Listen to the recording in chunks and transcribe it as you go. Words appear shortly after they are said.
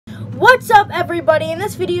What's up, everybody? In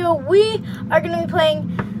this video, we are going to be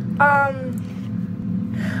playing,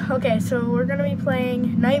 we're going to be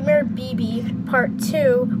playing Nightmare BB Part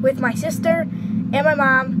 2 with my sister and my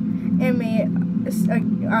mom and me,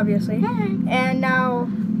 obviously. And now,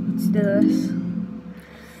 let's do this.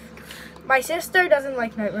 My sister doesn't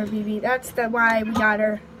like Nightmare BB. That's why we got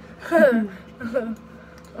her.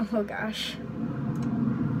 Oh gosh.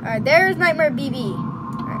 Alright, there's Nightmare BB.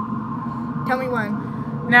 Alright, tell me when.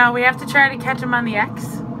 Now we have to try to catch him on the X.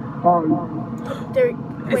 Is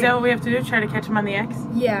that what we have to do? Try to catch him on the X?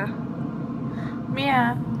 Yeah.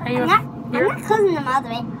 Mia, are you? I'm not closing them all the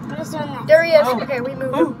way. I'm just doing that. There he is. Oh. Okay, we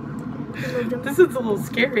moved Oh. him. We moved him. This is a little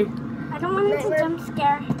scary. I don't want him to jump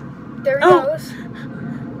scare. There he Oh. goes.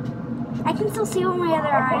 I can still see with my other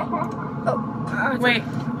eye. Oh. Wait.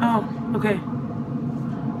 Oh, okay.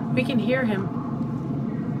 We can hear him.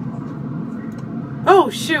 Oh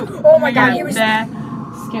shoot! Oh my God, he was- That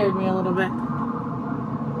scared me a little bit.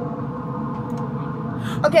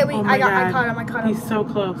 Okay, Oh my I God. caught him. He's so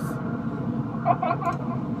close.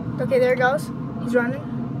 Okay, there he goes. He's running.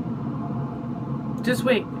 Just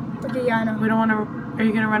wait. Okay, yeah, I know. We don't want to. Are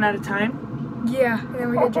you gonna run out of time? Yeah, and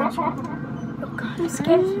then we get jump. Oh God. I'm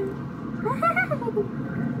scared.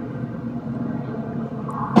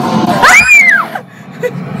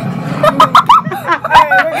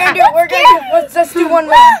 Alright, we're gonna do, let's do one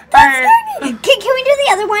more. Alright. Can we do the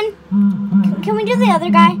other one? Can we do the other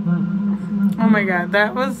guy? Oh my God,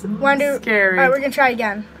 that was scary. Alright, we're gonna try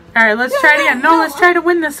again. Alright, let's try it again. No, let's try to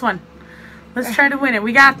win this one. Let's try to win it.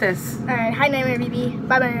 We got this. Alright, hi Nightmare BB.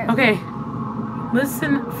 Bye bye. Okay.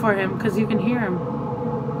 Listen for him because you can hear him.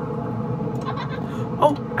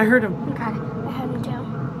 Oh, I heard him. Oh God, I heard him too.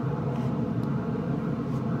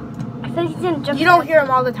 I feel like he's gonna jump. You don't hear him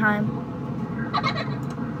all the time.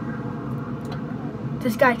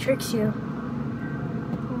 This guy tricks you.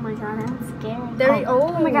 Oh my God, I'm scared. There he,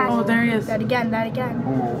 oh my God. Oh, there he is. That again.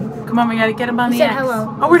 Come on, we gotta get him on He the said X.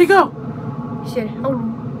 hello. Oh, where'd he go? He said, oh.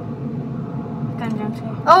 Gonna jump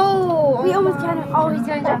scare. Oh! We almost got him. Oh, he's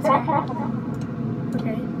gonna jump scare.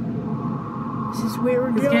 Okay. This is weird.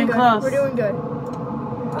 We're He's doing getting good. close. We're doing good.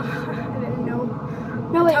 I didn't know.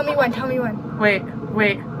 No, wait. Tell me when. Wait.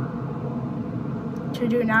 Should we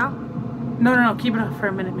do it now? No. Keep it up for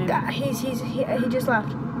a minute, maybe. He just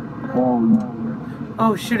left.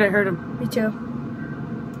 Oh, shoot, I heard him. Me too.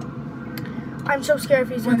 I'm so scared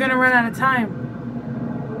if he's We're gonna run out of time.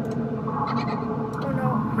 Oh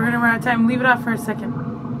no. We're gonna run out of time. Leave it off for a second.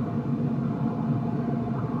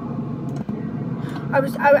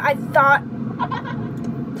 I thought.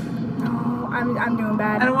 No, I'm doing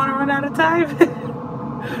bad. I don't want to run out of time.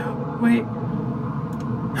 Wait.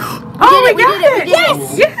 Oh, we got it!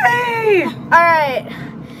 Yes! Yay! Alright.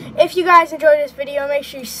 If you guys enjoyed this video, make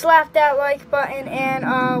sure you slap that like button, and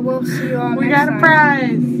we'll see you all next time. We got a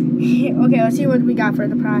prize. Okay, let's see what we got for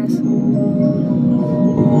the prize.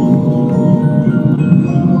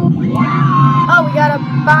 Oh, we got a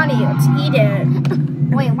Bonnie. Let's eat it.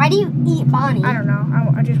 Wait, why do you eat Bonnie? I don't know.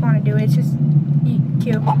 I just want to do it. It's just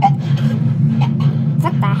cute. What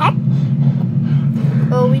the heck?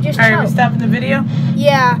 Well, we just Alright, we choked. stopping the video?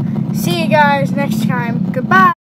 Yeah. See you guys next time. Goodbye.